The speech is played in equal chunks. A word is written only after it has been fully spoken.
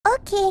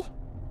Pancake.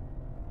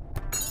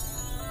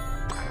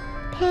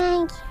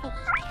 Pancake.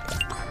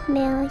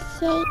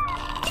 Milkshake.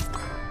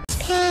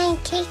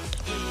 Pancake.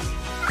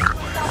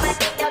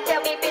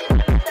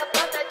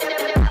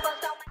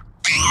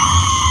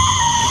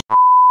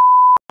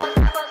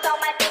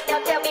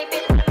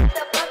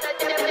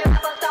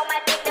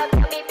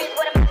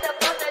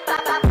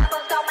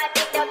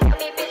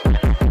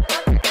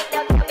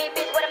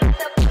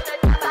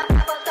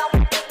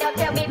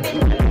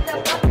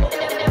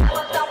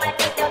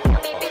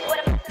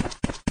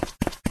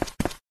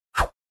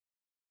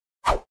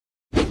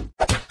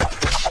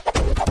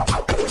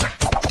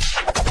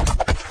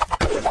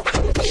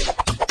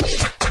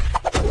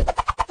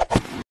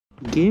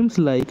 Games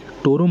like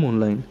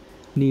Toramonline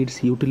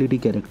needs utility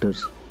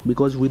characters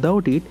because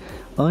without it,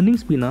 earning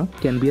spina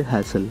can be a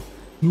hassle.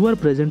 You are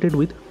presented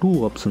with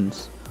two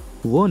options.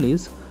 One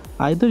is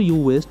either you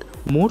waste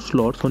more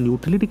slots on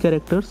utility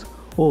characters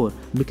or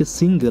make a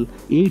single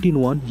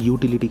 8-in-1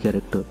 utility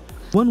character.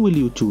 One will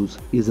you choose?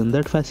 Isn't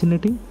that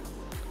fascinating?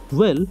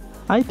 Well,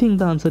 I think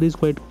the answer is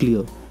quite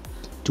clear.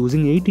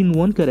 Choosing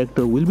 8-in-1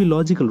 character will be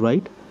logical,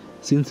 right?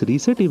 Since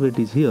reset event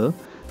is here,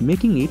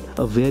 making it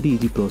a very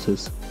easy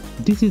process.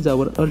 This is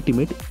our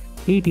ultimate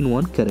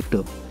 8-in-1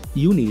 character.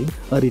 You need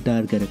a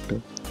retired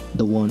character,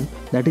 the one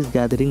that is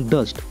gathering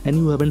dust and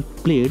you haven't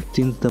played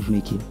since the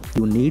making.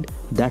 You need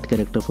that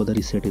character for the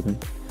reset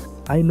event.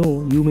 I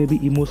know you may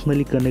be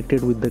emotionally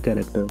connected with the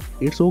character.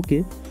 It's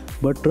okay,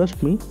 but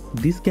trust me,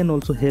 this can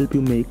also help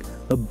you make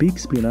a big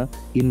spinner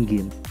in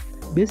game.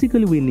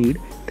 Basically we need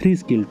 3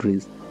 skill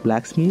trees: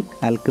 blacksmith,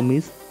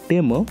 alchemist,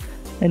 tamer,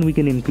 and we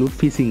can include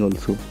fishing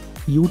also.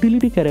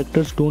 Utility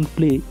characters don't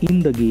play in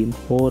the game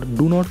or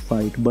do not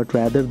fight, but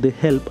rather they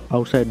help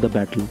outside the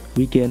battle.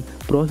 We can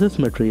process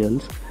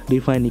materials,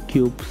 refine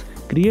equips,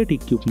 create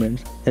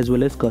equipments as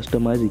well as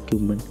customize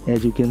equipment.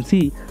 As you can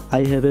see,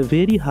 I have a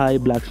very high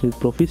blacksmith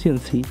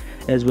proficiency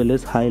as well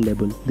as high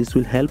level. This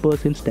will help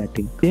us in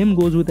statting. Same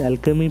goes with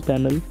alchemy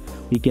panel.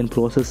 We can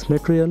process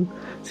material,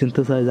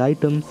 synthesize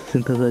items,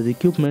 synthesize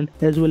equipment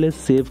as well as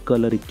save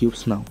color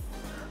equips now.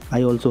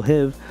 I also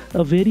have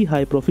a very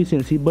high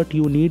proficiency, but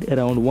you need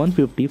around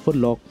 150 for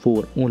lock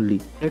 4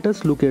 only. Let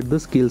us look at the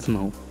skills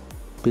now.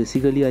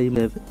 Basically I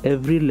have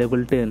every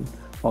level 10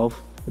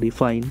 of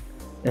refine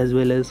as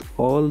well as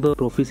all the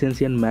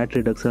proficiency and mat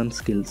reduction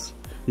skills.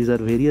 These are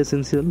very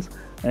essentials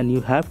and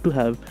you have to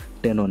have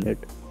 10 on it.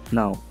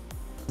 Now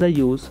as I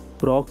use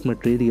proc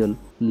material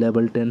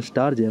level 10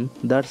 star gem,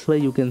 that's why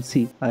you can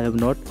see I have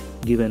not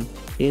given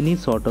any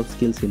sort of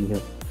skills in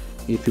here.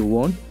 If you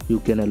want, you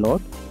can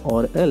allot,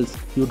 or else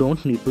you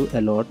don't need to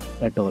allot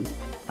at all.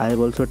 I have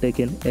also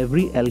taken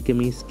every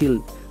alchemy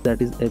skill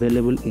that is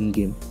available in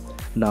game.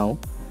 Now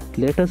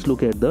let us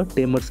look at the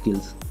tamer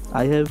skills.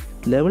 I have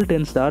level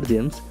 10 star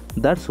gems,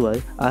 that's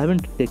why I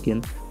haven't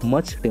taken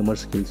much tamer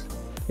skills.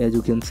 As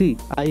you can see,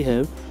 I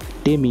have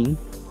taming,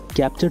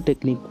 capture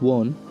technique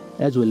 1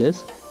 as well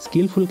as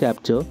skillful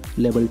capture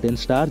level 10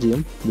 star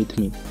gem with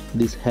me.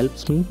 This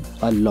helps me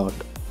a lot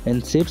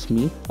and saves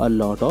me a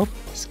lot of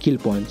skill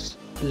points.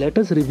 Let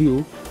us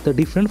review the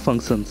different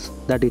functions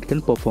that it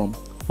can perform.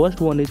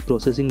 First one is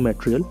processing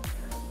material,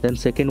 then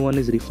second one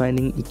is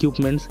refining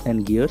equipments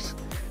and gears.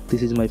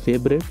 This is my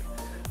favorite.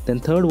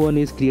 Then third one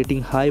is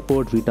creating high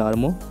powered wheat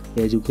armor.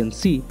 As you can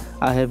see,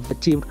 I have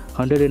achieved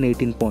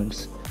 118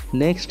 points.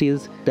 Next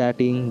is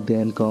statting,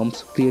 then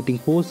comes creating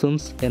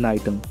potions and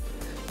items.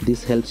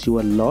 This helps you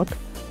a lot.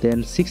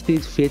 Then sixth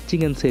is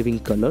fetching and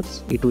saving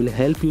colors. It will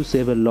help you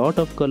save a lot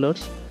of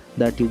colors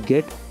that you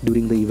get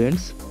during the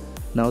events.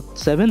 Now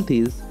seventh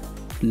is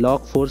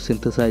log for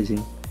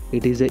synthesizing.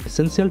 It is an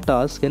essential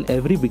task and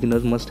every beginner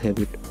must have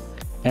it.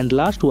 And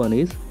last one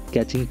is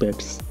catching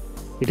pets.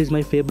 It is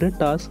my favorite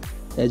task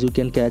as you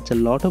can catch a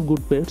lot of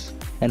good pets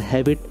and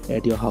have it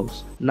at your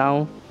house.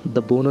 Now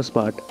the bonus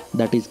part,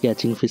 that is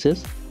catching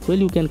fishes. Well,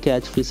 you can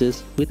catch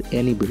fishes with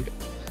any build.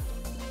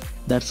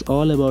 That's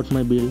all about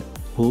my build.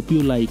 Hope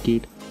you like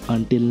it.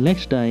 Until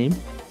next time,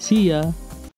 see ya.